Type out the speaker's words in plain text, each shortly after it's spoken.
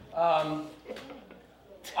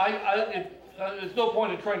There's no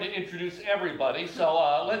point in trying to introduce everybody,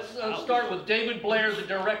 so let's start with David Blair, the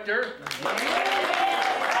director.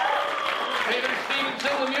 Peter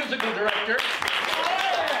Stevenson, the musical director.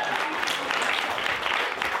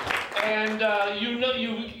 And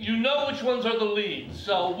you know which ones are the leads,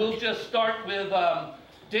 so we'll just start with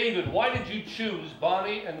David. Why did you choose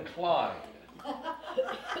Bonnie and Clyde?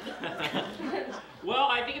 Well,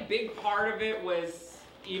 I think a big part of it was,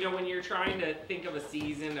 when you're trying to think of a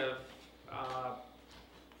season of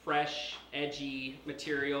fresh, edgy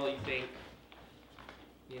material, you think,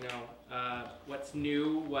 what's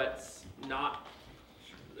new, what's not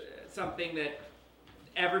something that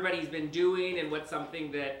everybody's been doing, and what's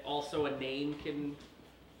something that also a name can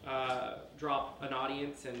drop an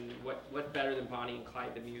audience, and what better than Bonnie and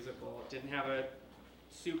Clyde the musical. It didn't have a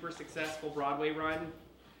super successful Broadway run,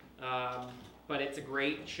 but it's a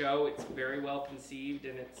great show. It's very well conceived,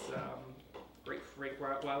 and it's great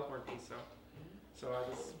Wildhorn piece. So I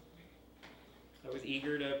was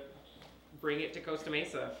eager to bring it to Costa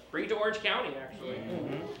Mesa, bring it to Orange County, actually.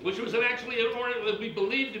 Mm-hmm. Which was we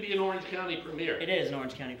believe to be an Orange County premiere. It is an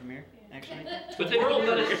Orange County premiere, actually. But they don't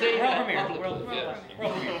let us say world that premiere. publicly.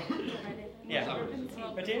 World premiere. Yeah.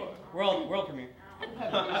 But world premiere.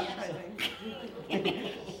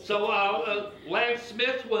 So Lance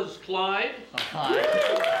Smith was Clyde.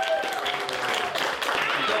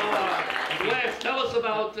 So Lance, tell us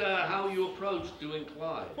about how you approached doing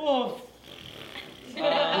Clyde.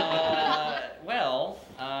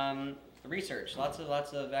 Research. Lots of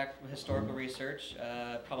historical research.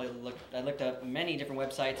 I looked up many different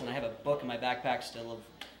websites, and I have a book in my backpack still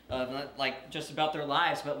of just about their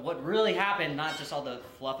lives, but what really happened, not just all the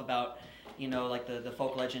fluff about the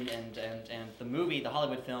folk legend and the movie, the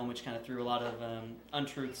Hollywood film, which kind of threw a lot of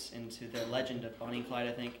untruths into the legend of Bonnie and Clyde.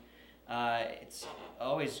 I think it's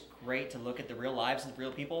always great to look at the real lives of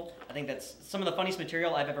real people. I think that's some of the funniest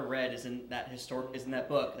material I've ever read is in that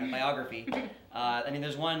book, that biography.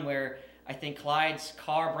 There's one where I think Clyde's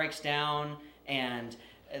car breaks down, and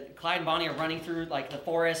Clyde and Bonnie are running through the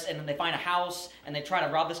forest, and then they find a house, and they try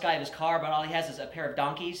to rob this guy of his car, but all he has is a pair of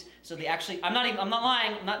donkeys. So they actually, I'm not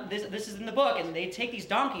lying, this is in the book, and they take these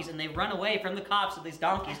donkeys and they run away from the cops with these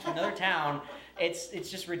donkeys to another town. It's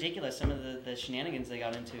just ridiculous, some of the shenanigans they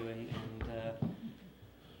got into, and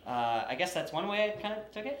I guess that's one way I kind of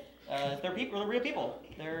took it. They're real people.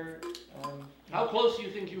 How close do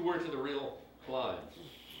you think you were to the real Clyde?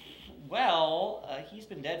 Well, he's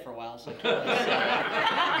been dead for a while, so but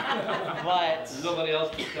nobody else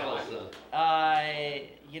can tell us.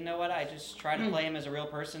 You know what? I just try to play him as a real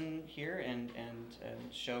person here, and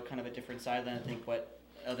show kind of a different side than I think what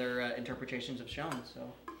other interpretations have shown.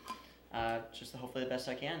 So, just hopefully the best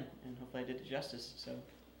I can, and hopefully I did it justice. So,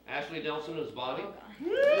 Ashley Nelson as Bonnie.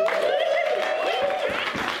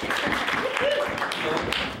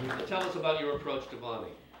 So, tell us about your approach to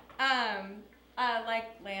Bonnie. Like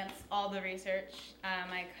Lance, all the research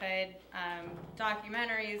I could,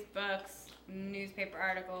 documentaries, books, newspaper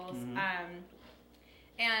articles,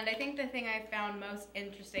 and I think the thing I found most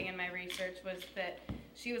interesting in my research was that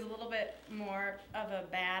she was a little bit more of a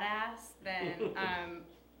badass than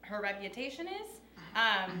her reputation is.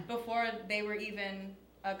 Before they were even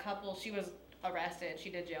a couple, she was arrested, she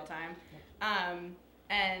did jail time,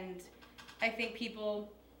 and I think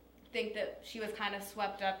people think that she was kind of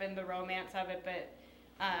swept up in the romance of it, but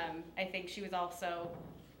I think she was also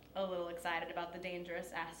a little excited about the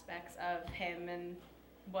dangerous aspects of him and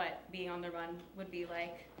what being on the run would be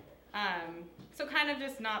like. So kind of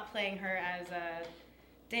just not playing her as a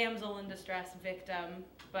damsel in distress victim,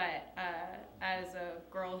 but as a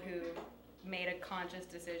girl who made a conscious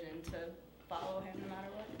decision to follow him no matter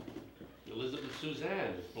what. Elizabeth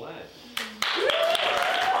Suzanne is Blanche.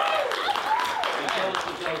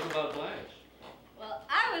 Tell us about Blanche. Well,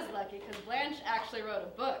 I was lucky because Blanche actually wrote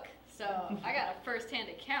a book, so I got a first-hand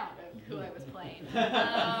account of who I was playing.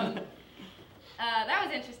 That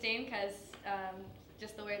was interesting because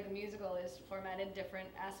just the way the musical is formatted, different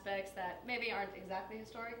aspects that maybe aren't exactly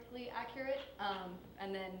historically accurate,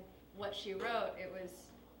 and then what she wrote, it was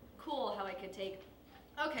cool how I could take,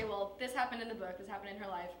 okay, well, this happened in the book, this happened in her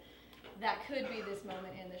life, that could be this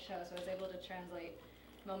moment in the show, so I was able to translate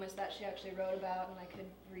moments that she actually wrote about, and I could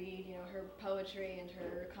read, her poetry and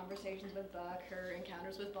her conversations with Buck, her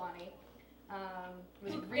encounters with Bonnie. It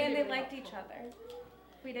was really, and they really liked helpful. each other.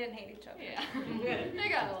 We didn't hate each other. Yeah, they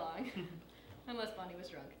got along. Unless Bonnie was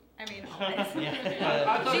drunk. I mean, always.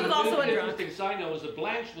 I thought She was also a drunk. interesting side note was that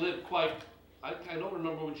Blanche lived quite. I don't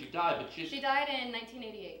remember when she died, but She died in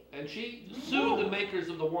 1988. and she sued the makers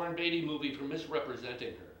of the Warren Beatty movie for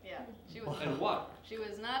misrepresenting her. Yeah. She was. And what? She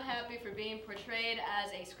was not happy for being portrayed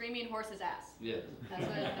as a screaming horse's ass. Yes. That's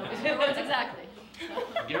what. Those are her words exactly. So.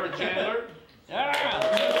 Garrett Chandler.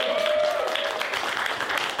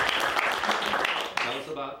 Tell us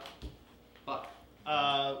about Buck.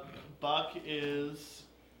 Buck is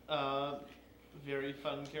a very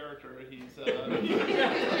fun character. He's,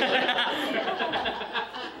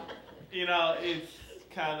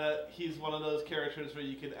 he's one of those characters where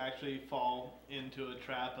you could actually fall into a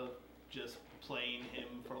trap of just playing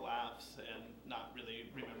him for laughs and not really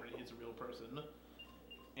remembering he's a real person.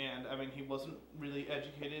 And, I mean, he wasn't really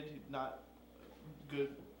educated, not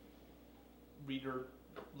good reader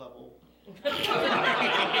level. He's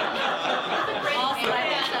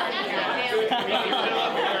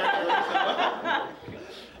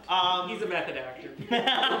a method actor.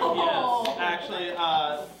 Yes, actually,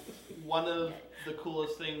 one of the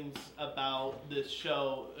coolest things about this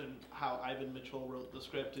show and how Ivan Mitchell wrote the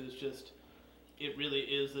script is just, it really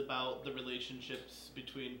is about the relationships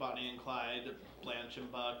between Bonnie and Clyde, Blanche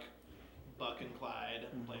and Buck, Buck and Clyde,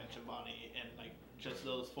 Blanche and Bonnie, and like just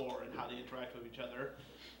those four and how they interact with each other.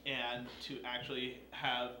 And to actually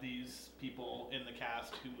have these people in the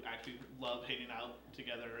cast who actually love hanging out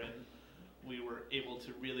together, and we were able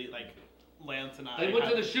to really, like, Lance and I... They went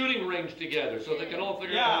to the shooting range together, so they can all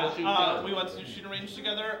figure out how to shoot guns. We went to the shooting range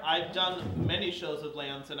together. I've done many shows with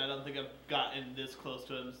Lance, and I don't think I've gotten this close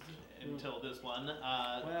to him until this one.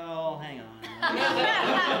 Well, hang on.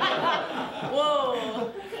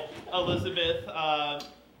 Whoa. Elizabeth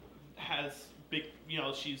has big,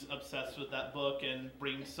 she's obsessed with that book and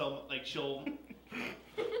brings she'll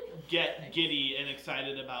get giddy and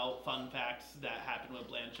excited about fun facts that happen with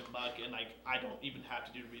Blanche and Buck, and like I don't even have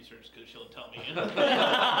to do research because she'll tell me.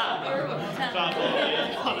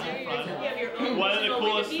 One of the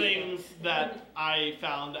coolest things that I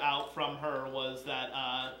found out from her was that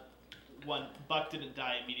one Buck didn't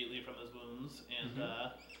die immediately from his wounds, and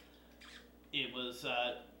it was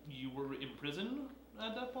you were in prison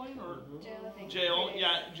at that point, or Jail, I think. Jail,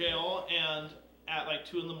 and at like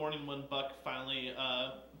 2 a.m. when Buck finally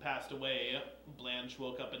passed away, Blanche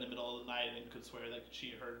woke up in the middle of the night and could swear that she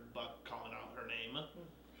heard Buck calling out her name.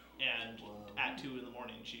 And at 2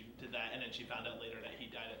 a.m. she did that, and then she found out later that he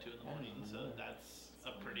died at 2 a.m. So that's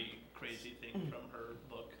a pretty crazy thing from her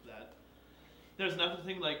book. That there's another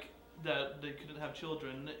thing like that they couldn't have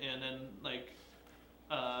children, and then like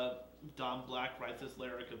Don Black writes this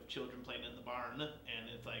lyric of children playing in the barn, and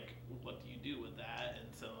it's like, what do you do with that?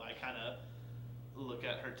 And so I kind of look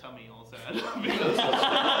at her tummy all sad because it's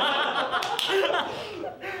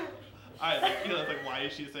like, why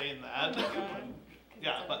is she saying that?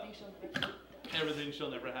 Yeah, but everything she'll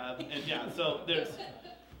never have, and yeah, so there's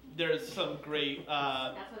some great.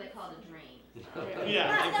 That's what they call the drain.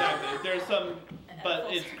 Yeah, exactly. There's some, but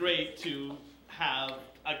it's great to have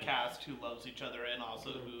a cast who loves each other and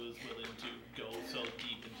also who is willing to go so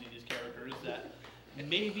deep into these characters that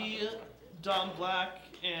maybe Don Black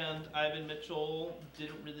and Ivan Mitchell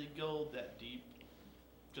didn't really go that deep,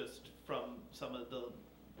 just from some of the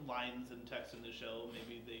lines and text in the show.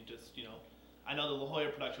 Maybe they just, I know the La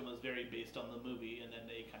Jolla production was very based on the movie, and then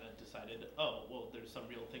they kind of decided, oh, well, there's some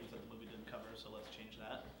real things that the movie didn't cover, so let's change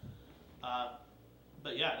that.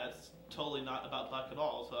 But yeah, that's totally not about Buck at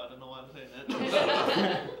all, so I don't know why I'm saying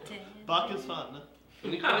that. Buck is fun.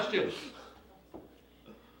 Any questions?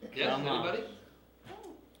 Yes, anybody?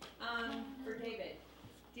 For David,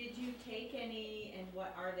 did you take any, and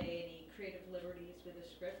what are they, any creative liberties with the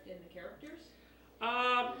script and the characters?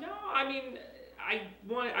 No, I mean,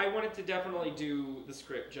 I wanted to definitely do the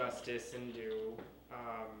script justice and do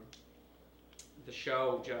the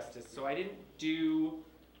show justice, so I didn't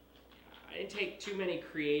take too many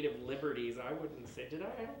creative liberties. I wouldn't say, did I?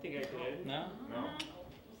 I don't think I did. No?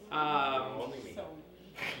 Only me.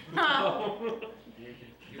 No. You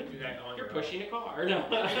do that on You're your pushing a car. No.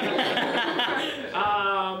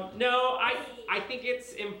 No, I think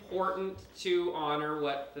it's important to honor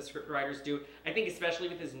what the script writers do. I think especially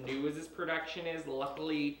with as new as this production is,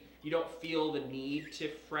 luckily you don't feel the need to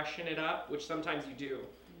freshen it up, which sometimes you do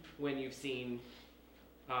when you've seen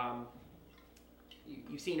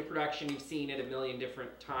you've seen a production, you've seen it a million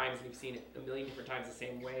different times, and you've seen it a million different times the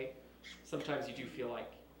same way. Sometimes you do feel like,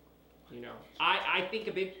 I think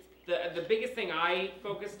the biggest thing I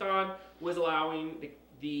focused on was allowing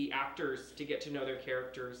the actors to get to know their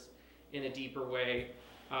characters in a deeper way.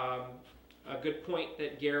 A good point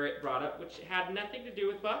that Garrett brought up, which had nothing to do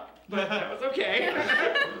with Buck, but that was okay,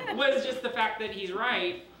 was just the fact that he's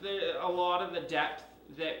right. A lot of the depth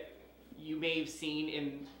that you may have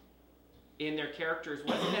seen in their characters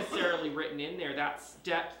wasn't necessarily written in there. That's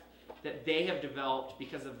depth that they have developed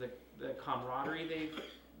because of the camaraderie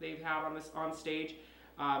they've had on stage,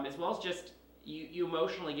 as well as just you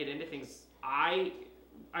emotionally get into things. I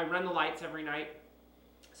run the lights every night,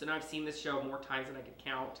 so now I've seen this show more times than I could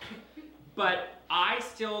count. But I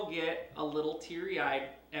still get a little teary-eyed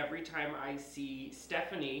every time I see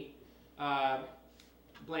Stephanie, Bonnie's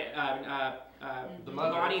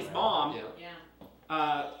mom,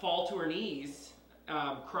 fall to her knees,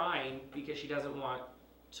 crying because she doesn't want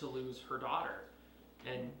to lose her daughter.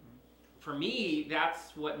 And for me,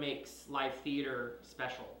 that's what makes live theater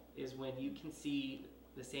special, is when you can see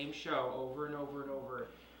the same show over and over and over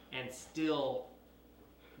and still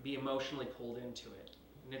be emotionally pulled into it.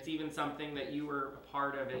 And it's even something that you were a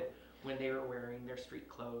part of it when they were wearing their street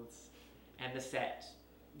clothes and the set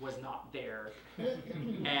was not there.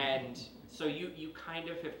 And so you kind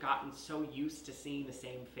of have gotten so used to seeing the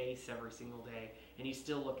same face every single day, and you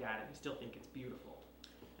still look at it and you still think it's beautiful.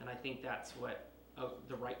 And I think that's what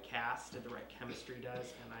the right cast and the right chemistry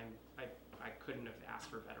does, and I couldn't have asked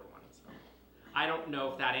for a better one. So I don't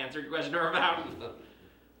know if that answered your question or about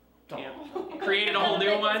created a whole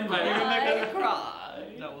new one, but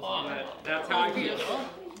that's how I feel.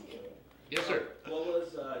 Yes, sir. What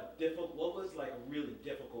was like a really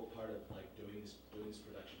difficult part of like doing this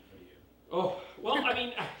production for you? Oh, well, I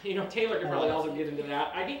mean, Taylor could probably also get into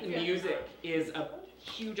that. I think the music is a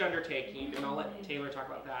huge undertaking, and I'll let Taylor talk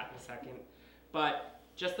about that in a second. But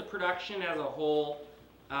just the production as a whole,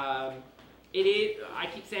 it is. I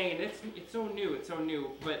keep saying it's so new,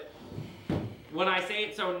 but when I say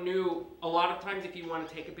it's so new, a lot of times if you want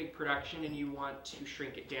to take a big production and you want to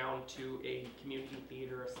shrink it down to a community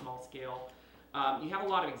theater, a small scale, you have a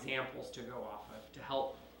lot of examples to go off of to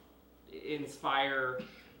help inspire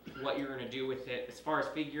what you're going to do with it, as far as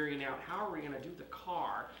figuring out how are we going to do the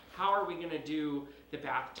car, how are we going to do the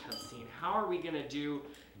bathtub scene, how are we going to do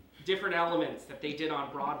different elements that they did on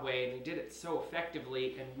Broadway, and they did it so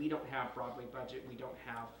effectively, and we don't have Broadway budget, we don't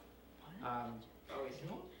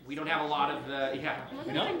have a lot of the,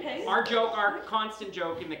 our constant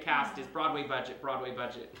joke in the cast is Broadway budget for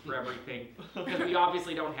everything, because we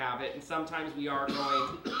obviously don't have it, and sometimes we are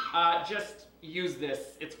going, just use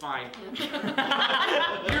this, it's fine.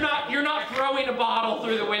 You're not throwing a bottle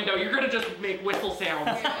through the window, you're gonna just make whistle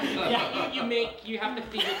sounds. You have to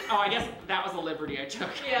figure, I guess that was a liberty I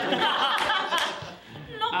took.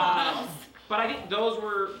 No bottles. But I think those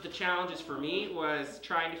were the challenges for me, was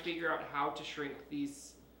trying to figure out how to shrink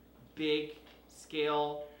these big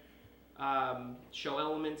scale show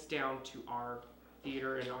elements down to our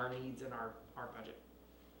theater and our needs and our budget.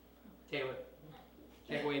 Taylor,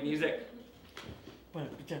 take away music. I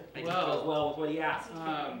think it goes well with what he asked.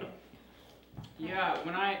 Yeah,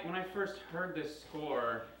 when I first heard this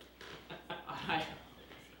score, I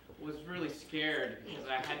was really scared because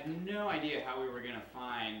I had no idea how we were going to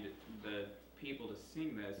find the people to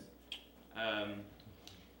sing this,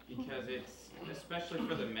 because it's, especially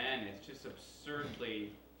for the men, it's just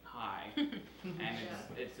absurdly high, and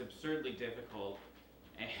it's absurdly difficult,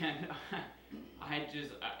 and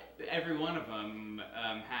every one of them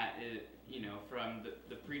had, from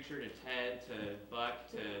the preacher to Ted to Buck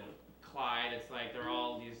to Clyde, it's like they're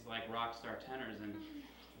all these like rock star tenors, and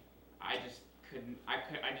I just couldn't, I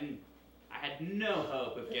had no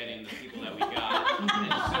hope of getting the people that we got, and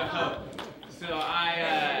so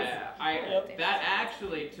I that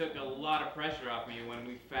actually took a lot of pressure off me when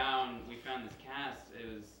we found this cast.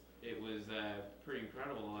 It was pretty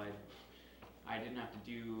incredible. I didn't have to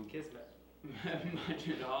do much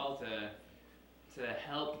at all to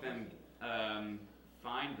help them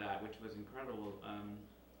find that, which was incredible.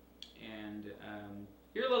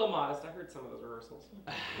 You're a little modest. I heard some of those rehearsals.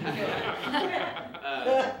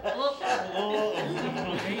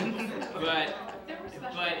 But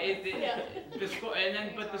the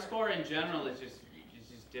score in general is just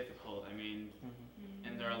difficult. I mean,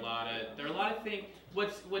 and there are a lot of things.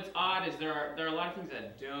 What's odd is there are a lot of things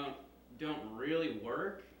that don't really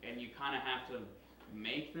work, and you kind of have to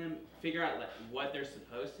make them figure out what they're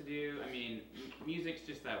supposed to do. I mean, music's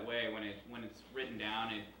just that way. When it's written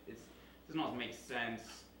down, it doesn't always make sense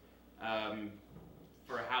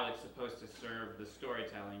for how it's supposed to serve the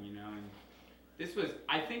storytelling, And this was,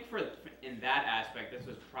 I think, in that aspect, this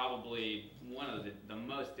was probably one of the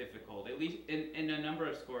most difficult. At least in a number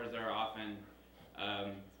of scores, there are often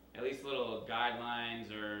at least little guidelines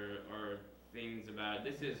or things about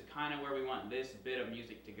this is kind of where we want this bit of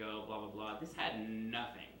music to go, blah blah blah. This had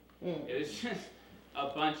nothing. It was just a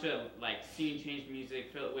bunch of like scene change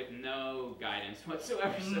music filled with no guidance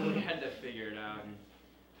whatsoever. So we had to figure it out.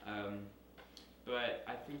 But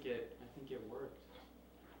I think it worked.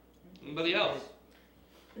 Anybody else?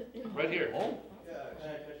 Right here. Oh. Yeah,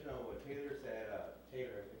 kind of touching on what Taylor said.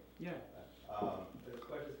 Taylor, I think. Yeah. This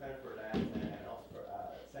question is kind of for Lance and also for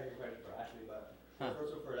second question for Ashley. But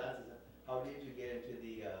first one for Lance is how did you get into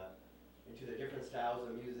the different styles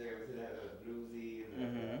of music? Was it bluesy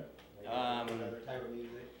and another type of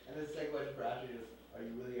music? And then the second question for Ashley is, are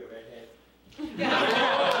you really a redhead? You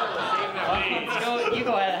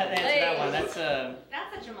go ahead and answer that one. That's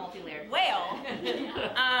such a multi-layered. Whale.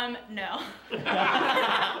 No.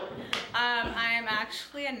 I am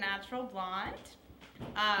actually a natural blonde,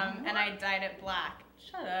 and I dyed it black.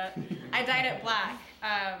 Shut up. I dyed it black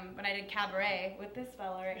when I did cabaret with this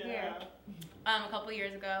fella right here a couple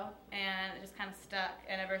years ago, and it just kind of stuck.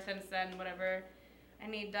 And ever since then, whatever I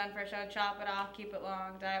need done for a show, chop it off, keep it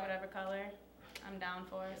long, dye it whatever color I'm down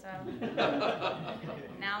for. So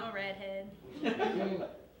now I'm a redhead.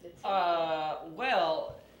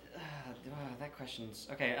 That question's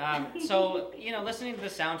okay. So listening to the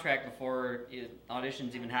soundtrack before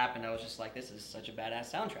auditions even happened, I was just like, this is such a badass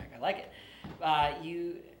soundtrack. I like it.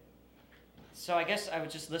 So I guess I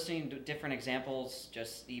was just listening to different examples,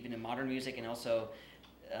 just even in modern music, and also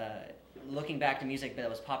looking back to music that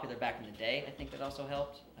was popular back in the day. I think that also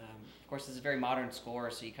helped. Of course, this is a very modern score,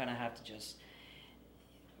 so you kind of have to just.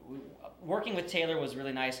 Working with Taylor was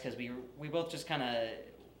really nice because we both just kind of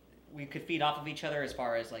we could feed off of each other as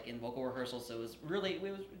far as like in vocal rehearsals. So it was really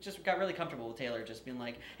just got really comfortable with Taylor, just being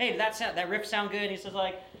like, hey, did that riff sound good? And he says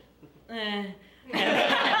like, eh.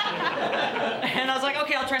 And I was like,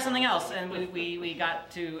 okay, I'll try something else. And we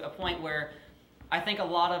got to a point where I think a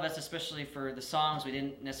lot of us, especially for the songs, we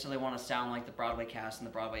didn't necessarily want to sound like the Broadway cast and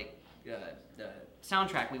the Broadway the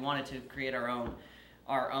soundtrack. We wanted to create our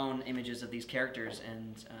own images of these characters,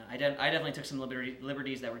 and I definitely took some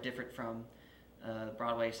liberties that were different from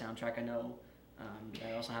Broadway soundtrack. I know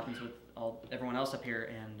that also happens with everyone else up here,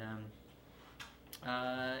 and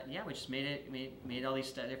we just made all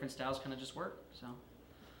these different styles kind of just work. So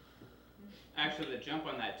actually, to jump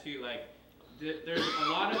on that too, like there's a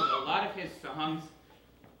lot of his songs.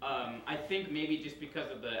 I think maybe just because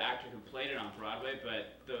of the actor who played it on Broadway,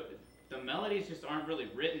 but the melodies just aren't really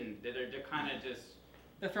written. They're kind of just.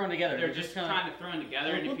 They're thrown together. They're just kind of thrown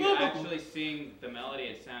together, and if you actually sing the melody,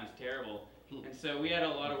 it sounds terrible. And so we had a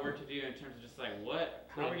lot of work to do in terms of just like,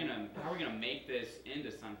 how are we gonna make this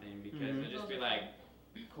into something? Because it'd just be like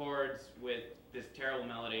chords with this terrible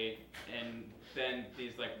melody, and then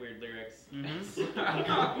these like weird lyrics. I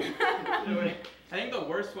think the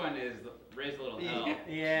worst one is "Raise a Little Hell."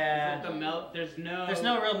 Yeah. There's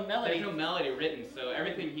no real melody. There's no melody written, so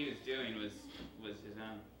everything he was doing was his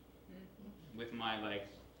own. With my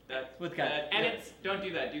don't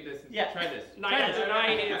do that. Do this. Try this. Night After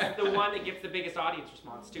Night is the one that gets the biggest audience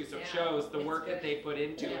response too. So it shows the work that they put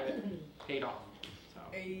into it paid off. So.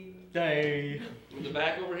 Day. In the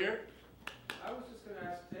back over here. I was just going to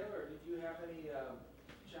ask Taylor, did you have any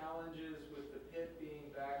challenges with the pit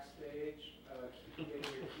being backstage, getting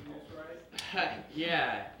your cues right?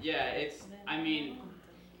 Yeah. It's. I mean,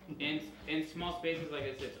 in small spaces like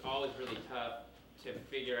this, it's always really tough to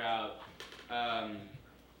figure out.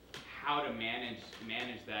 How to manage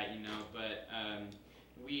that, but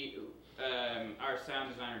our sound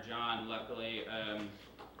designer John, luckily,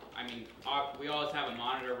 we always have a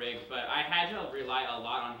monitor rig, but I had to rely a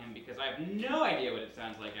lot on him because I have no idea what it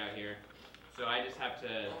sounds like out here, so I just have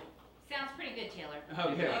to. Sounds pretty good, Taylor.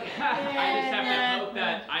 Okay. I just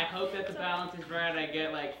have to hope that the balance is right. I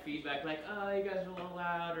get like feedback like, oh, you guys are a little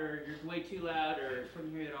loud, or you're way too loud, or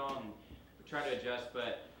couldn't hear it all, and we try to adjust,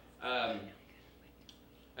 but.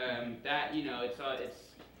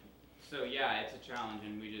 It's a challenge,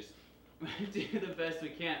 and we just do the best we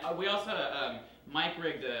can. We also mic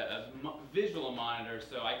rigged a visual monitor,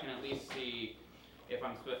 so I can at least see if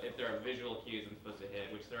there are visual cues I'm supposed to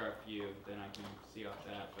hit, which there are a few. Then I can see off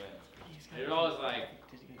that, but it always like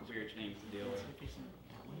weird things to deal with.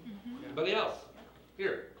 Anybody else?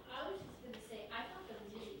 Here. I was just going to say, I thought the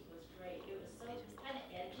music was great. It was so kind of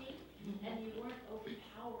edgy, and you weren't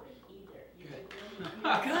overpowering either. You could really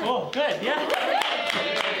Oh, good, yeah.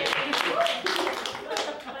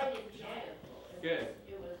 quite enjoyable. Good.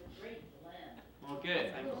 It was a great blend. Well,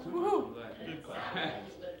 good. I'm Woo-hoo. glad. It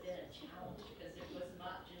would have been a challenge because it was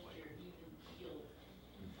not just your even keel.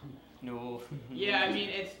 No. Yeah, I mean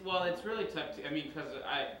it's really tough. Because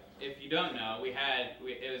if you don't know,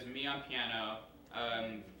 it was me on piano,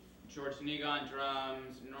 George Niga on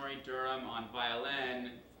drums, Nori Durham on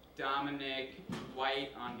violin, Dominic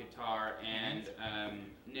White on guitar, and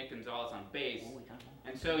Nick Gonzalez on bass.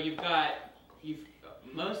 And so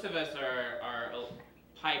most of us are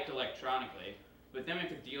piped electronically, but then we have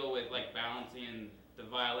to deal with like balancing the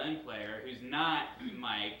violin player who's not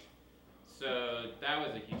mic'd. So that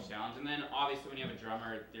was a huge challenge. And then obviously when you have a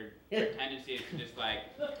drummer, their tendency is to just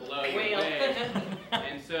like blow your way.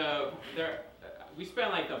 And so we spent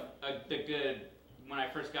like the good, when I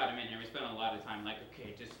first got him in here, we spent a lot of time like,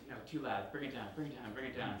 okay, just too loud, bring it down, bring it down, bring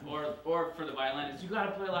it down. Or for the violinist, you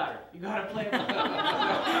gotta play louder, you gotta play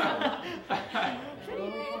louder.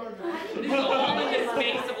 This is all in the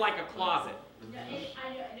space of like a closet. No, I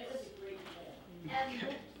know, and it was a great film. And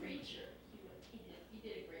the preacher, he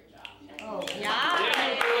did a great job. Oh,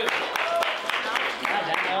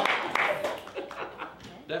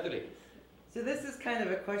 Definitely. So this is kind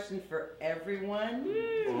of a question for everyone.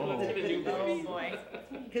 Oh boy.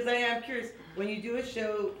 Because I am curious, when you do a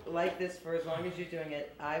show like this for as long as you're doing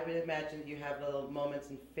it, I would imagine you have little moments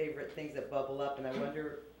and favorite things that bubble up, and I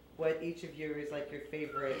wonder what each of you is like your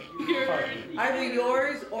favorite part. Either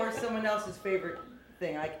yours or someone else's favorite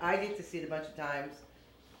thing. Like I get to see it a bunch of times,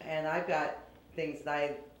 and I've got things that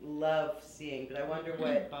I love seeing, but I wonder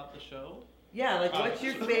what... About the show? Yeah, like what's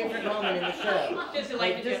your favorite moment in the show?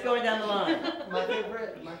 Just going down the line. My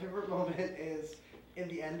favorite moment is in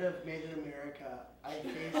the end of Made in America. I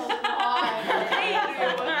face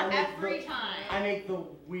every time. I make the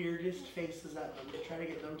weirdest faces at them to try to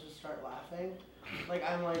get them to start laughing. Like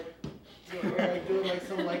I'm like doing like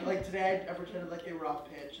some like today I pretended like they were off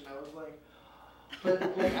pitch and I was like, but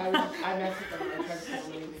like I messed with them and I tried to tell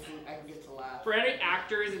them I can get to laugh. For any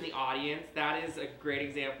actors in the audience, that is a great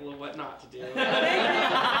example of what not to do. Thank you.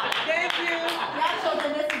 Yeah,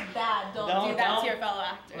 children, this is bad. Don't do that to your fellow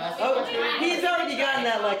actors. Oh, he's already gotten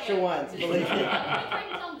that lecture once, believe me. I'm trying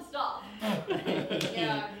to tell him to stop.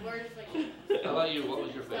 Yeah, we're just like. How about you? What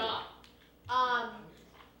was your favorite? Stop.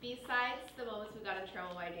 Besides the moments we got in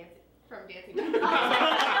trouble by dancing.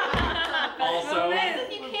 Also. Because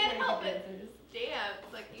you can't help it. Dance.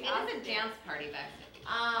 Like you have It is a dance party backstage.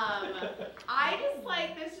 I just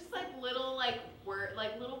like there's just like little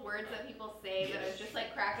little words that people say that are just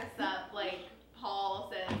like crack us up. Like Paul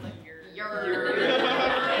says like you're.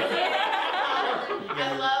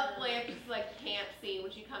 I love Blanche's like camp scene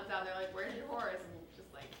when she comes out. They're like, "Where's your horse?" And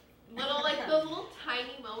just like little like those little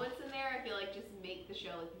tiny moments in there. I feel like just make the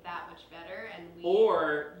show like that much better. And we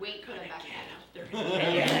wait for them back. Is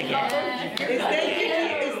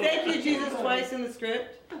thank you Jesus twice in the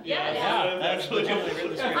script? Yeah. That's what you wrote the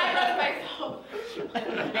script. I wrote it myself.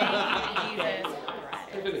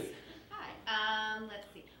 Jesus. Hi. Let's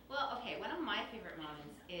see. Well, okay. One of my favorite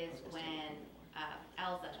moments is when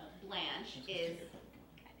Elsa Blanche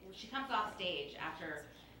she comes off stage after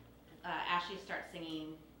Ashley starts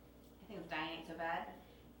singing. I think it was "Dying Ain't So Bad."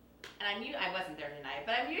 And I wasn't there tonight,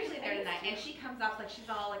 but I'm usually there tonight. And she comes off like she's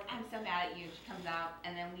all like, "I'm so mad at you." She comes out,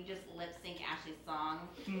 and then we just lip sync Ashley's song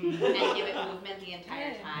and give it movement the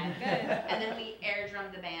entire time. Good. And then we air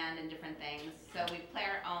drum the band and different things. So we play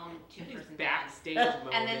our own two-person backstage band.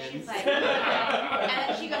 moments. And then she's like, and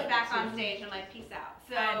then she goes back on stage and I'm like, "Peace out."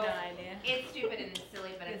 So I had no idea. it's stupid and it's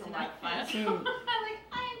silly, but it's a lot of fun. So I'm like,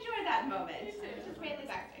 I enjoy that moment. It's just mainly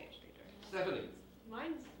backstage. Stephanie.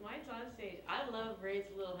 Mine's on stage. I love Raise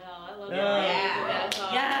a Little Hell. I love Yeah. that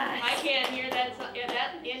song. Yes. I can't hear that song. Yeah,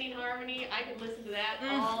 that ending harmony, I could listen to that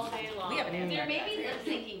all day long. We have an There may be lip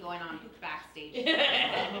syncing going on backstage.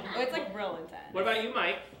 Oh, it's like real intense. What about you,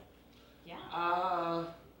 Mike? Yeah.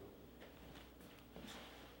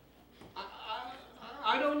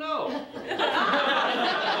 I don't know. I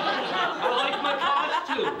like my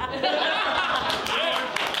costume.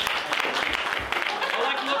 I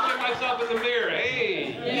like looking at myself in the mirror. Hey.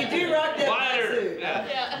 You do rock that suit.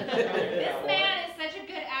 Yeah. This man is such a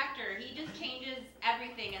good actor. He just changes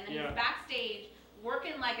everything, and then he's backstage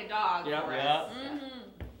working like a dog for us.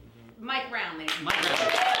 Mike Brown, ladies and gentlemen.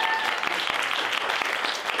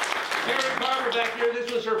 Karen Carter back here.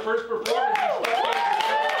 This was her first performance.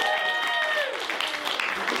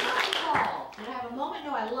 Did I have a moment?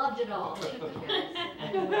 No, I loved it all.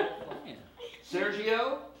 Thank you, guys.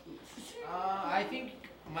 Sergio? I think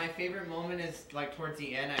my favorite moment is like towards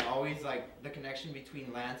the end. I always like the connection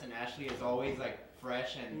between Lance and Ashley is always like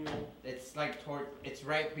fresh, and it's like it's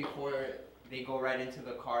right before they go right into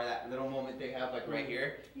the car. That little moment they have like right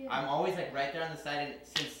here. Yeah. I'm always like right there on the side, and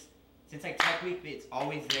since like Tech Week, it's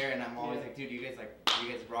always there, and I'm always like, dude, you guys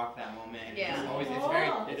rock that moment, and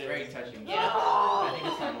it's very touching. Yeah. I think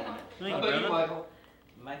it's that moment. How about you, Michael?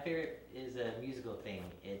 My favorite is a musical thing.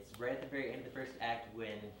 It's right at the very end of the first act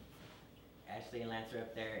when Ashley and Lance are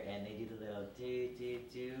up there and they do the little do do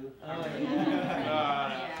do. Oh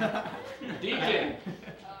yeah. DJ.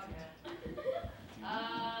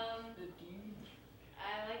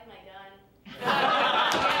 I like my gun.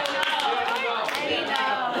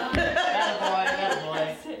 That boy.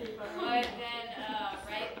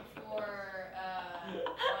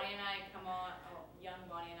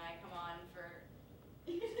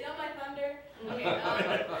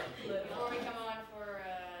 Okay, before we come on for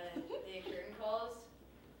the curtain calls,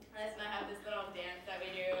 Liz and I have this little dance that we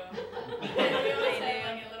do. And we always have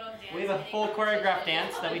like a little dance. We have a full choreographed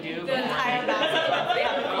dance that we do. The entire dance. We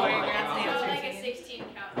have a choreographed So dance. like a 16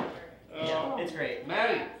 count number. Yeah, it's great.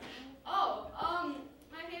 Maddie. Oh,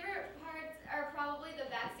 my favorite parts are probably the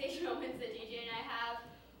backstage moments that DJ and I have,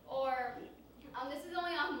 or this is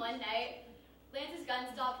only on one night. Lance's gun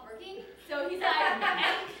stopped working, so he's like,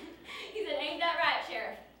 he said, "Ain't that right,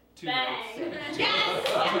 Sheriff?" Bang. Yes.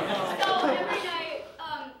 So every night,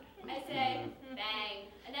 I say, "Bang,"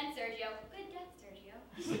 and then Sergio, "Good death, Sergio."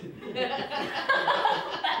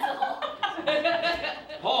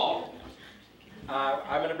 That's all. Paul.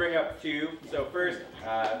 I'm going to bring up two. So first,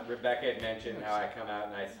 Rebecca had mentioned how I come out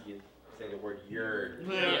and I say the word yerd.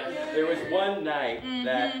 There was one night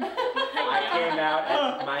that I came out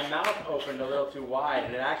and my mouth opened a little too wide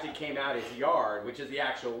and it actually came out as yard, which is the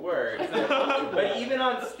actual word. But even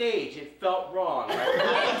on stage, it felt wrong. Like,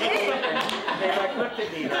 and they like looked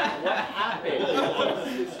at me like, what happened? What was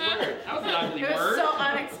this word? That was an ugly It was word. so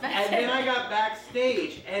unexpected. And then I got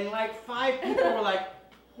backstage and like 5 people were like,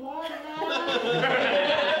 what happened?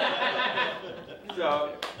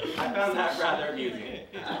 So I found that rather amusing.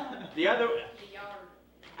 The other,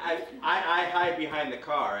 I hide behind the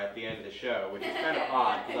car at the end of the show, which is kind of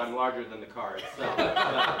odd because I'm larger than the car itself.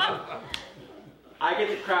 I get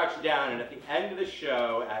to crouch down, and at the end of the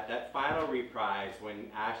show, at that final reprise, when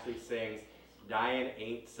Ashley sings "Diane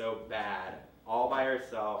Ain't So Bad" all by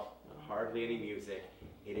herself, hardly any music,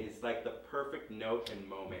 it is like the perfect note and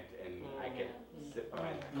moment, and I can sit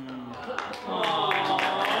behind that.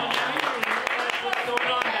 What's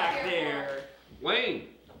going on back there? Wayne.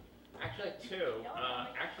 Actually, two.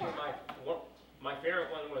 Actually, my favorite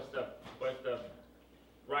one was the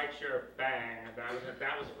right sheriff bang. That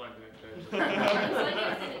was fun to and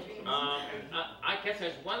I guess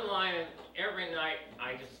there's one line every night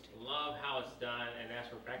I just love how it's done, and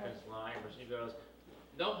that's Rebecca's line where she goes,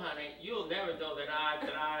 "No, honey, you'll never know that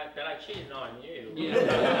I cheated on you." Yeah.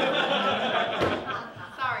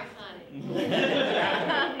 Sorry, honey.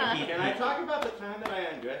 Can I talk about the time that I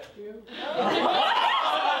undressed you?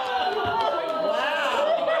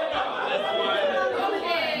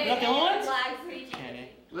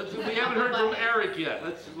 We haven't heard from Eric yet.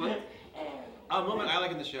 A moment I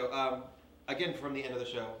like in the show, again from the end of the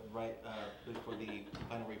show, right before the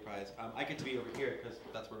final reprise, I get to be over here because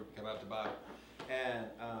that's where we come out to buy.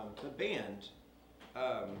 And the band,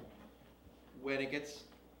 when it gets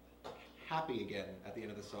happy again at the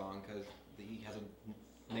end of the song, because he has a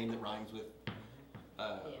name that rhymes with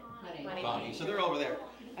Bonnie, so they're over there.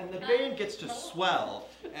 And the band gets to swell,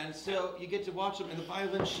 and so you get to watch them, and the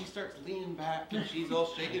violin, she starts leaning back, and she's all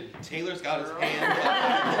shaking. Taylor's got his hands up,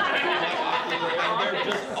 and they're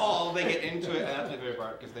just all, they get into it, and that's my favorite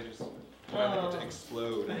part, because they just get to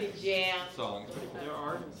explode. They jam. Songs. There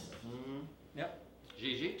are artists. Yep.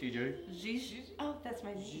 Gigi. Gigi. Oh, that's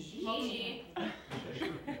my name. Gigi.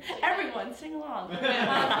 Everyone, sing along.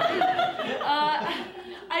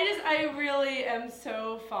 I really am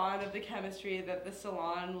so fond of the chemistry that the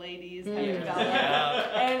salon ladies have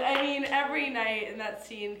developed. And I mean, every night in that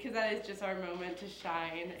scene, because that is just our moment to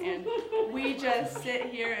shine, and we just sit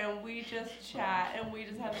here and we just chat and we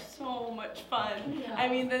just have so much fun. I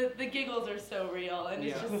mean, the giggles are so real and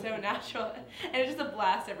it's just so natural. And it's just a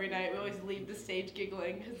blast every night. We always leave the stage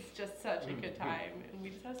giggling because it's just such a good time and we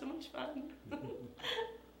just have so much fun.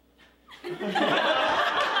 Sorry.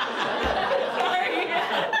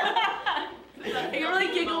 I get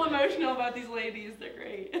really giggle emotional about these ladies. They're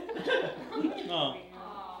great. Oh.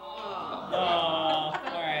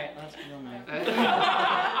 Alright, that's good on me. That's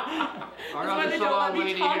why they don't let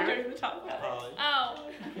me talk during the talk about it. Oh.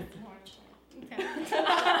 Okay.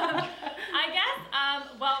 I guess,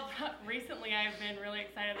 well, recently I've been really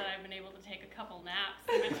excited that I've been able to take a couple naps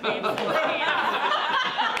in between some scenes.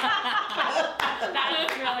 That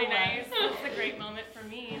is really nice. It's a great moment for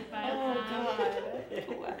me. But, I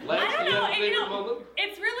don't know,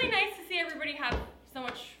 it's really nice to see everybody have so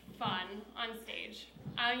much fun on stage.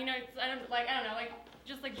 It's, I don't know,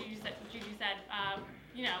 just like Gigi said,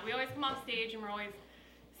 we always come off stage and we're always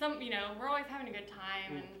having a good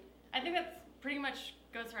time, and I think that's pretty much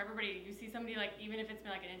goes for everybody. You see somebody, like, even if it's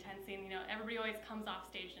been like an intense scene, everybody always comes off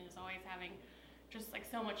stage and is always having just like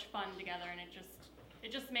so much fun together, and it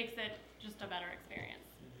just makes it just a better experience.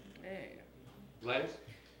 Hey. Les?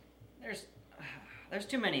 There's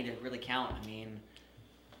too many to really count. I mean,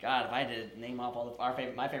 God, if I had to name off all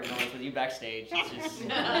my favorite moments with you backstage, it's just,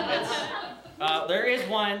 there is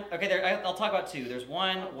one, okay, I'll talk about two. There's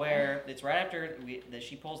one where it's right after that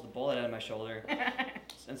she pulls the bullet out of my shoulder,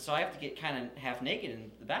 and so I have to get kind of half naked in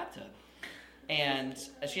the bathtub. And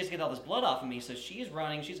she has to get all this blood off of me, so she's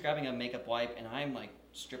running, she's grabbing a makeup wipe, and I'm like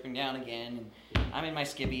stripping down again, and I'm in my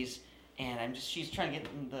skivvies, and she's trying to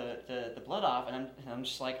get the blood off, and I'm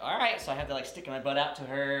just like, all right, so I have to like stick my butt out to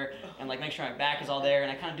her, and like make sure my back is all there,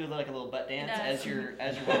 and I kind of do like a little butt dance as you're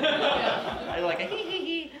walking out. I do like a hee hee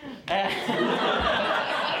hee. He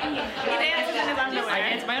dances in his underwear. I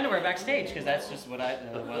dance in my underwear backstage, because that's just what I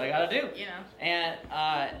gotta do. You know. And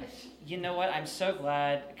you know what? I'm so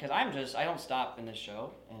glad, because I don't stop in this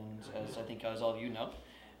show, and as I think as all of you know,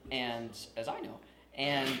 and as I know.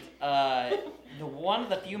 And the one of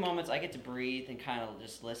the few moments I get to breathe and kind of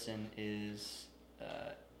just listen is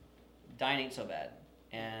Dying Ain't So Bad.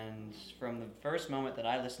 And from the first moment that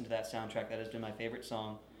I listened to that soundtrack, that has been my favorite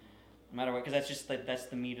song, no matter what, because that's just that's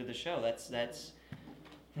the meat of the show. That's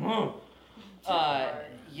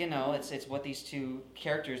you know, it's what these two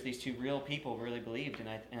characters, these two real people really believed, and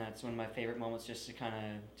that's one of my favorite moments, just to kind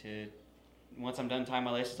of once I'm done tying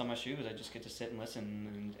my laces on my shoes, I just get to sit and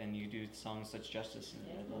listen, and you do songs such justice, and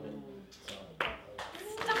I love it. So.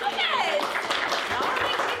 Stop it! Y'all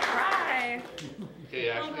make me cry. Okay,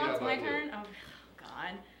 Ashley, oh, it's my turn? Oh,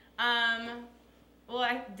 God.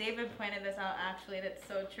 Well, David pointed this out, actually, and it's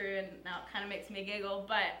so true, and now it kind of makes me giggle,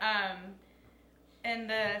 but in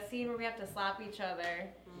the scene where we have to slap each other,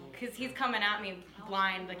 because he's coming at me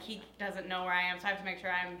blind, like he doesn't know where I am, so I have to make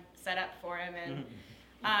sure I'm set up for him, and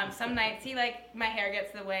some nights he my hair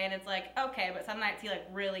gets in the way and it's like, okay, but some nights he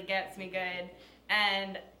really gets me good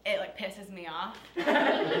and it pisses me off.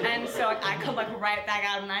 And so I come right back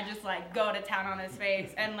out and I just go to town on his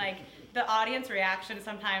face, and the audience reaction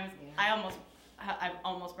sometimes, I've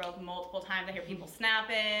almost broke multiple times. I hear people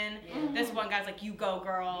snapping. This one guy's like, "You go,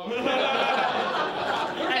 girl." He's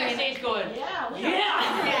going, yeah.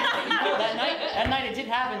 That night it did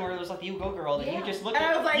happen where it was "You go, girl," and you just looked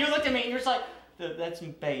at you looked at me and you're just like, "That's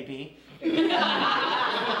baby." And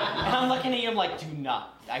I'm looking at you, I'm like, "Do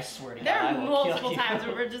not! I swear to God, I will kill you." There are multiple times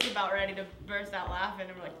where we're just about ready to burst out laughing,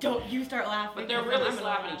 and we're like, "Don't you start laughing!" But they're really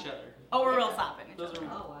slapping each other. Oh, we're real slapping each other.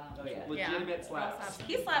 Oh wow. Oh yeah. Legitimate slaps.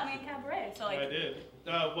 He slapped me in cabaret, so I did.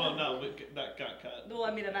 Well, no, that got cut. Well,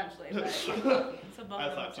 eventually, but so both I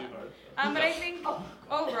of them slapped too hard. But I think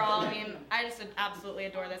overall, I just absolutely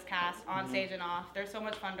adore this cast on stage and off. They're so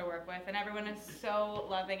much fun to work with, and everyone is so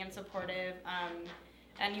loving and supportive.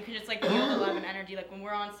 And you can just feel the love and energy. When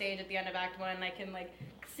we're on stage at the end of Act 1, I can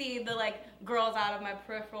see the girls out of my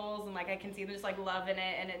peripherals, and I can see them just loving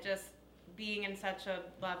it, and it just being in such a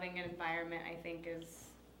loving environment, I think, is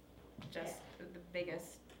just the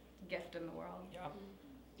biggest gift in the world. Yeah.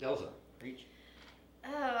 Elsa. Preach.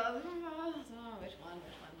 Which one?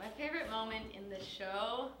 My favorite moment in the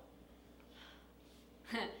show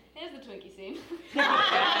is the Twinkie scene. Because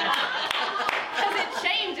it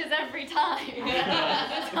changes every time.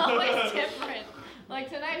 It's always different.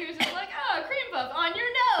 Tonight he was just like, "Oh, a cream puff on your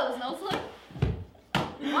nose." And I was like,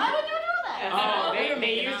 "Why would you do that?" Oh,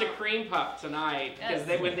 they used a cream puff tonight because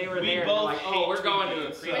when they were there, they're like, "Oh, we're going to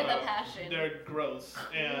a cream With puff." a passion. They're gross,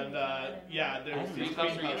 and there's these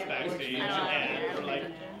cream puffs backstage, and we're like,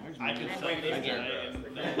 I could sell this tonight. The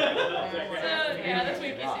Twinkie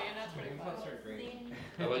scene, that's pretty fun.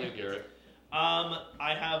 How about you, Garrett?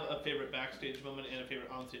 I have a favorite backstage moment and a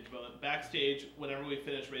favorite onstage moment. Backstage, whenever we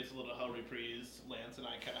finish Race a Little Hell reprise, Lance and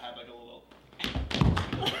I kind of have a little.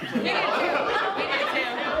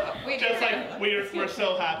 We do too. We're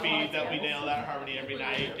so happy that we nail that harmony every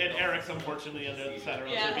night. And Eric's unfortunately under the center,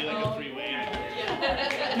 so it'd be a three-way.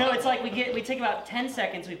 No, it's we take about 10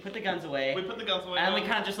 seconds, we put the guns away. And we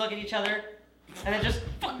kind of just look at each other, and then just,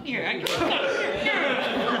 fuck here. Yeah, we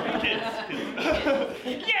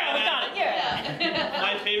got it, yeah.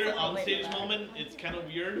 My favorite onstage moment, it's kind of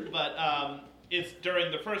weird, but it's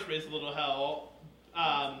during the first Race a Little Hell.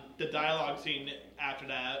 The dialogue scene after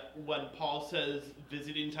that, when Paul says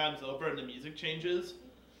visiting time's over and the music changes,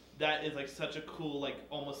 that is such a cool,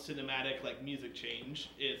 almost cinematic music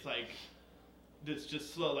change. It's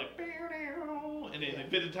just slow, and then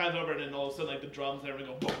visiting time's over, and then all of a sudden the drums and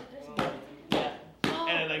everything go boom,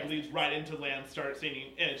 and it leads right into Lance start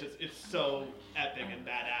singing, and it's so epic and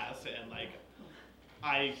badass, and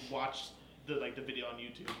I watched the video on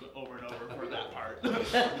YouTube over and over for that part.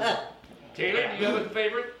 Taylor, do you have a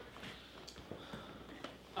favorite?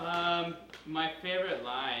 My favorite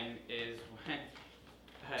line is when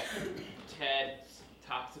Ted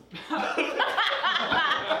talks about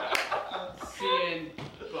seeing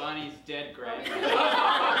Bonnie's dead grandma.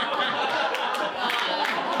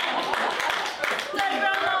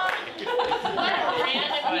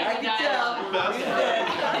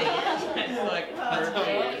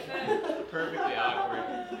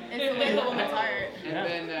 It's the way the woman's heart.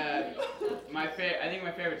 And then I think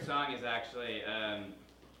my favorite song is actually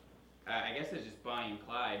I guess it's just Bonnie and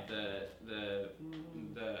Clyde. The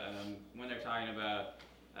when they're talking about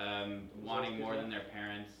wanting more than their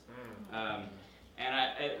parents. And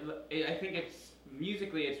I think it's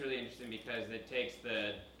musically it's really interesting because it takes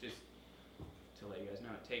just to let you guys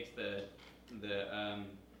know, it takes the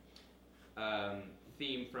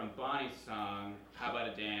theme from Bonnie's song, How About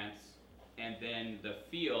a Dance, and then the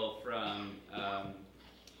feel from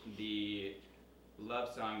the love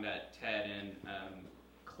song that Ted and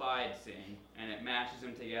Clyde sing, and it matches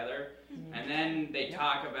them together. And then they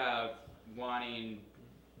talk about wanting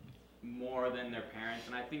more than their parents,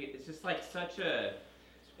 and I think it's just like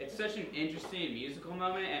it's such an interesting musical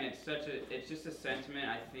moment, and it's just a sentiment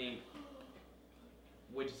I think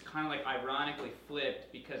which is kind of like ironically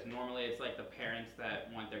flipped because normally it's like the parents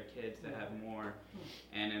that want their kids to have more,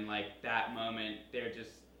 and in like that moment they've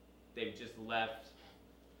just left,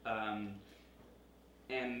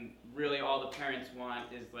 and really all the parents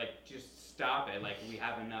want is like just stop it, like we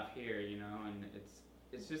have enough here, you know, and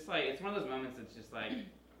it's just like it's one of those moments that's just like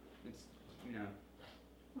it's, you know,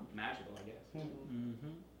 magical, I guess.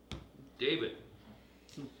 David.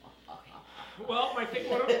 Well, one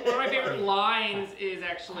of my favorite lines is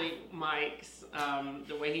actually Mike's.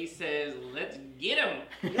 The way he says, "Let's get him."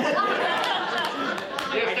 Yes,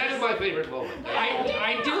 that is my favorite moment.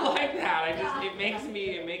 I do like that. It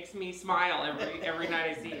makes me smile every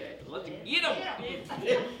night I see it. Let's get him.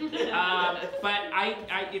 But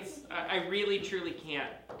I really truly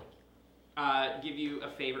can't give you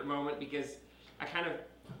a favorite moment because I kind of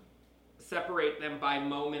separate them by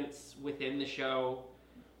moments within the show.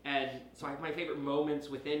 And so I have my favorite moments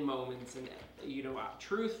within moments, and you know,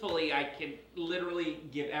 truthfully, I can literally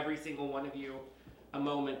give every single one of you a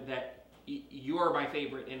moment that you're my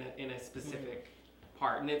favorite in a specific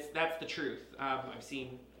part, and that's the truth. I've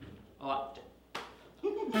seen a lot,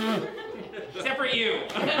 except for you.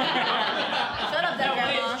 Shut up, there,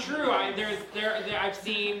 Grandma. It's true.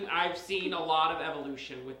 I've seen a lot of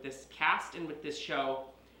evolution with this cast and with this show,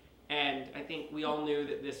 and I think we all knew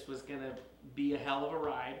that this was gonna be a hell of a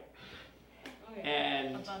ride.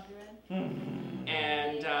 And a bumpy ride.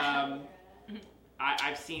 And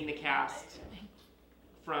I've seen the cast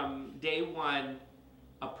from day one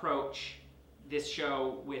approach this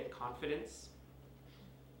show with confidence.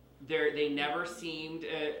 They never seemed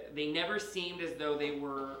as though they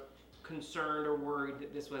were concerned or worried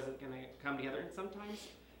that this wasn't going to come together. And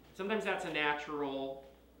sometimes that's a natural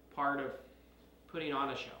part of putting on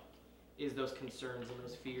a show, is those concerns and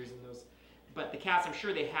those fears and those. But the cast, I'm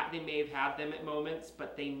sure they may have had them at moments,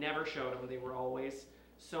 but they never showed them. They were always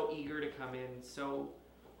so eager to come in, so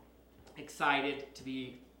excited to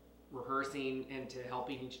be rehearsing and to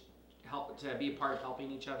to be a part of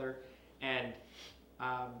helping each other. And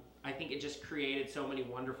I think it just created so many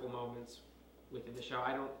wonderful moments within the show.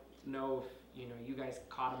 I don't know if you guys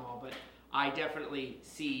caught them all, but I definitely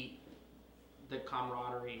see the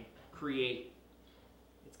camaraderie create.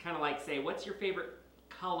 It's kind of like, say, what's your favorite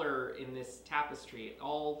color in this tapestry? It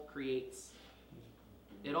all creates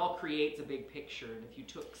a big picture, and if you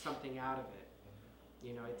took something out of it,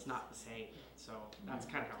 it's not the same. So that's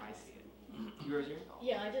kind of how I see it. Yours?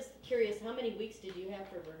 Yeah, I'm just curious, how many weeks did you have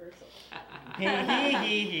for rehearsal?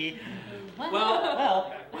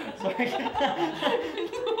 Well, sorry.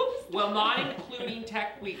 Well, not including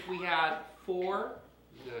Tech Week, we had 4.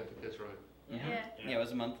 Yeah, I think that's right. Yeah, it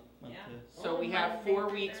was a month. So we have 4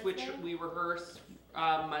 weeks, which we rehearse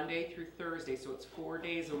Monday through Thursday, so it's 4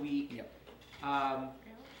 days a week. Yep.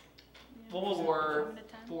 For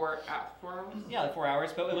 4 hours? Yeah, like 4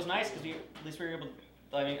 hours, but it was nice because at least we were able to,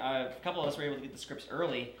 a couple of us were able to get the scripts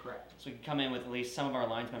early. Correct. So we could come in with at least some of our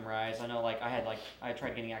lines memorized. I know, I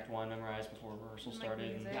tried getting Act 1 memorized before rehearsal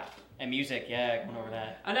started. And music, going over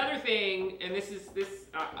that. Another thing, and this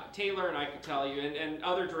Taylor and I could tell you, and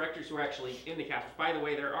other directors who are actually in the cast. By the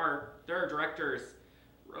way, there are directors.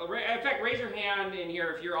 In fact, raise your hand in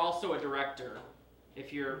here if you're also a director.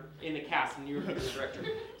 If you're in the cast and you're a director.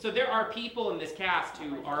 So there are people in this cast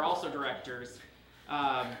who are also directors,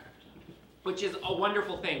 which is a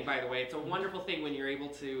wonderful thing, by the way. It's a wonderful thing when you're able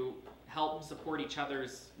to help support each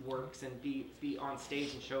other's works and be on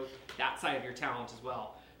stage and show that side of your talent as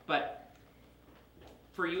well. But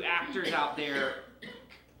for you actors out there,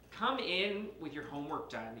 come in with your homework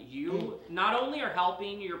done. You not only are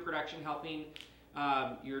helping your production, helping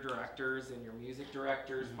your directors and your music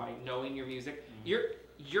directors by knowing your music,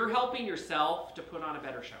 you're helping yourself to put on a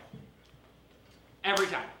better show every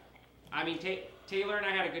time. I mean, Taylor and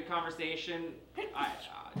I had a good conversation. I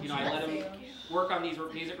let him work on these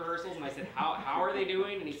music rehearsals, and I said, how are they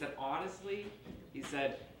doing? And he said, honestly,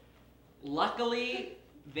 luckily,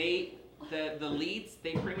 the leads,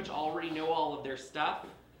 they pretty much already know all of their stuff,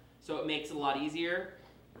 so it makes it a lot easier.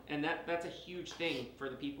 And that's a huge thing for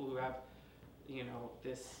the people who have,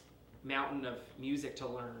 this mountain of music to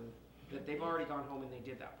learn, that they've already gone home and they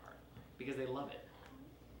did that part because they love it.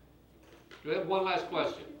 We have one last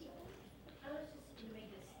question. I was just going to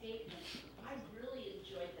make a statement. I really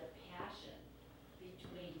enjoyed the passion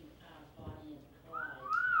between Bonnie and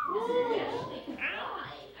Clyde. Especially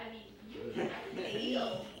Clyde. I mean, you had to feel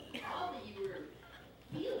all that you were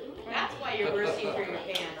feeling. That's why you're bursting through your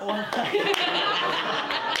pants.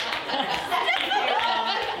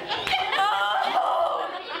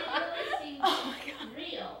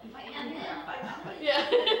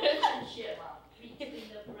 Relationship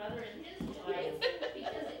between the brother and his wife,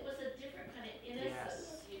 because it was a different kind of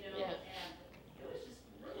innocence, and it was just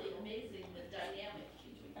really amazing the dynamic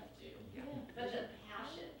between the two. But the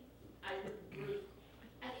passion, I think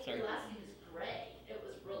your last name is Gray. It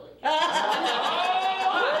was really good.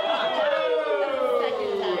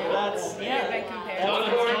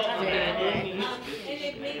 And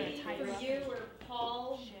it may be for you or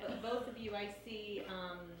Paul, but both of you, I see.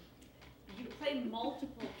 You play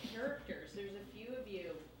multiple characters. There's a few of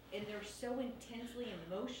you, and they're so intensely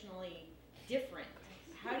emotionally different.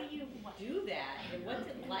 How do you do that? And what's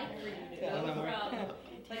it like for you to go from,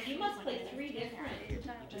 like, you must play 3 different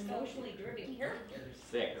emotionally driven characters.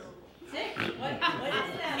 6. 6. What is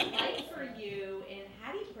that like for you, and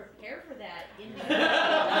how do you prepare for that in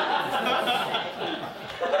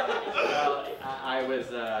Well, I was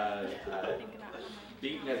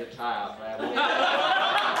beaten as a child, so I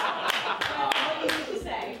what do you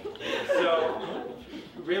say? So,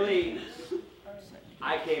 really,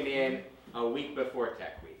 I came in a week before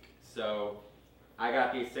Tech Week. So, I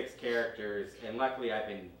got these 6 characters, and luckily I've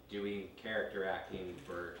been doing character acting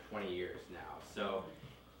for 20 years now. So,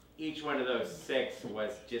 each one of those 6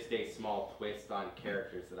 was just a small twist on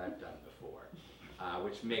characters that I've done before,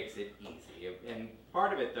 which makes it easy. And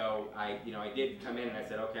part of it, though, I did come in and I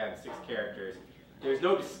said, okay, I have 6 characters. There's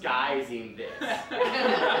no disguising this. It's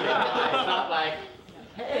not like,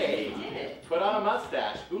 hey, put on a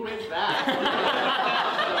mustache. Who is that?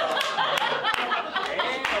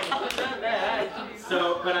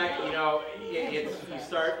 It's you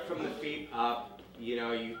start from the feet up.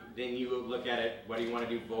 Then you look at it. What do you want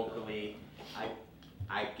to do vocally? I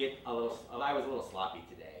was a little sloppy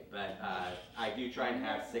today, but I do try and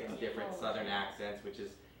have 6 different Southern accents, which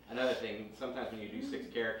is another thing. Sometimes when you do 6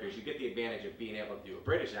 characters, you get the advantage of being able to do a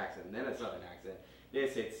British accent and then a Southern accent.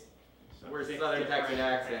 We're Southern Texan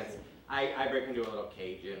accents. I break into a little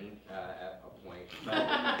Cajun at a point, but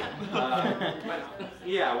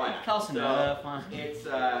yeah, why not? Close enough, huh? It's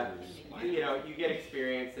you get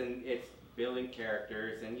experience, and it's building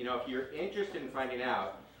characters, and if you're interested in finding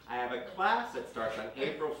out, I have a class that starts on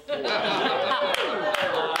April 4th at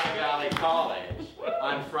Valley College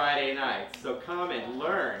on Friday nights. So come and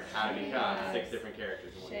learn how to become 6 different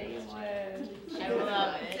characters in one day. I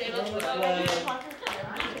love it. I love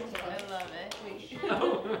it.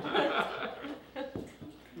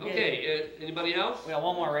 Okay, anybody else? We got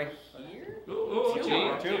one more right here.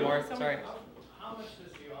 Two more. Sorry. How much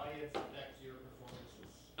does the audience affect your performances?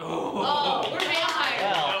 Oh, we're vampires.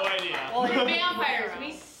 No idea. Well, we're vampires.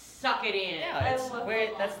 We suck it in. Yeah,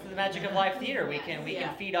 that's the magic of live theater. We can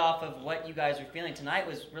feed off of what you guys are feeling. Tonight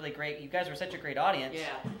was really great. You guys were such a great audience.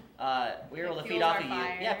 Yeah. We were able to feed off of you.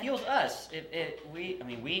 Yeah, it fuels us.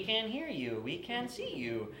 We can hear you. We can see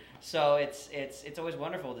you. So it's always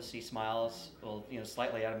wonderful to see smiles. Well,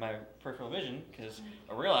 slightly out of my peripheral vision, because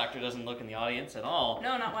a real actor doesn't look in the audience at all.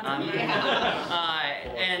 No, not one.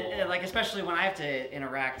 And like especially when I have to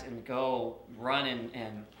interact and go run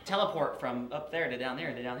and teleport from up there to down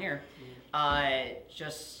there to down here.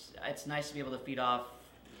 It's nice to be able to feed off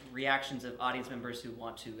reactions of audience members who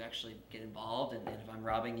want to actually get involved, and if I'm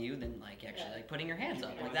robbing you, then like putting your hands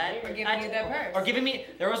up like that, or giving you their purse, or giving me.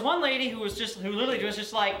 There was one lady who literally was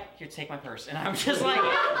just like, "Here, take my purse," and I'm just like,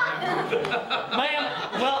 "Ma'am,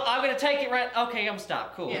 well, I'm gonna take it right. Okay, I'm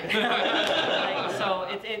stopped. Cool." Yeah. So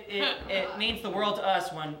it means the world to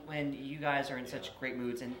us when you guys are in such great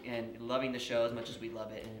moods and loving the show as much as we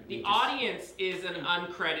love it. And the audience is an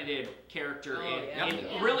uncredited character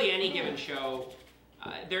in really any given show.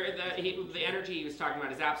 The energy he was talking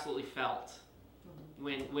about is absolutely felt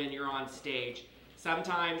when you're on stage.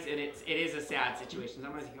 Sometimes it is a sad situation.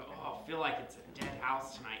 Sometimes you go, I feel like it's a dead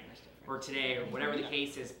house tonight or today or whatever the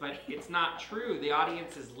case is. But it's not true. The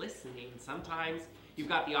audience is listening. Sometimes you've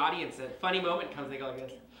got the audience, a funny moment comes, they go like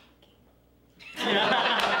this.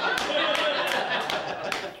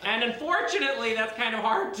 And unfortunately, that's kind of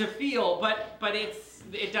hard to feel, but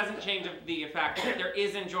it doesn't change the fact that there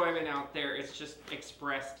is enjoyment out there. It's just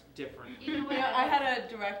expressed different. You know, I had a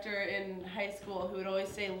director in high school who would always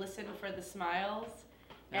say, "Listen for the smiles,"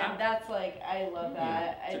 and that's like, I love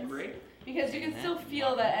that. It's great. Because you can still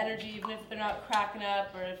feel that energy, even if they're not cracking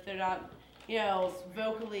up or if they're not,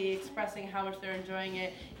 vocally expressing how much they're enjoying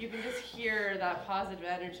it. You can just hear that positive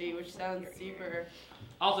energy, which sounds super.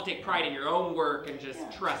 Also take pride in your own work and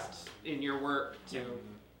just trust in your work to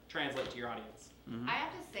translate to your audience. I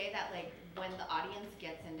have to say that, like, when the audience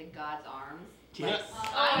gets into God's arms, Yes.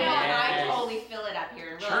 I totally feel it up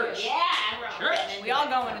here. Church. Church. We all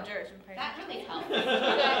go into church and pray. That really helps.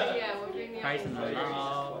 We're doing the Christ in the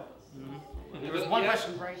mouth. There was one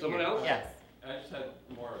question right here. Someone else? Yes. I just had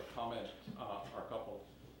more comment, or a couple.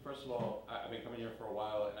 First of all, I've been coming here for a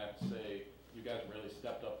while, and I have to say, you guys really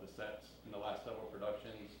stepped up the sets in the last several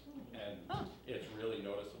productions, and it's really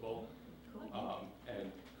noticeable.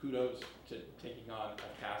 And kudos to taking on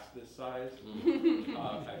a cast this size.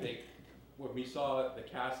 I think when we saw the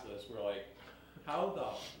cast list, we're like, how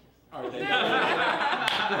the are they?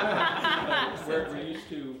 We're used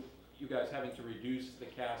to you guys having to reduce the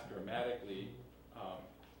cast dramatically.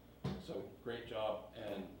 So great job,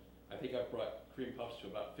 and I think I've brought cream puffs to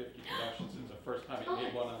about 50 productions since the first time it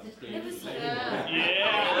made one on the stage. Thank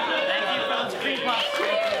you for those cream puffs.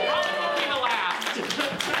 Probably the last.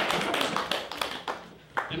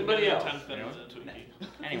 Anybody else?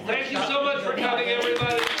 Anyway. Thank you so much for coming,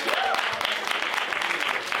 everybody.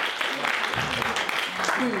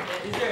 Is there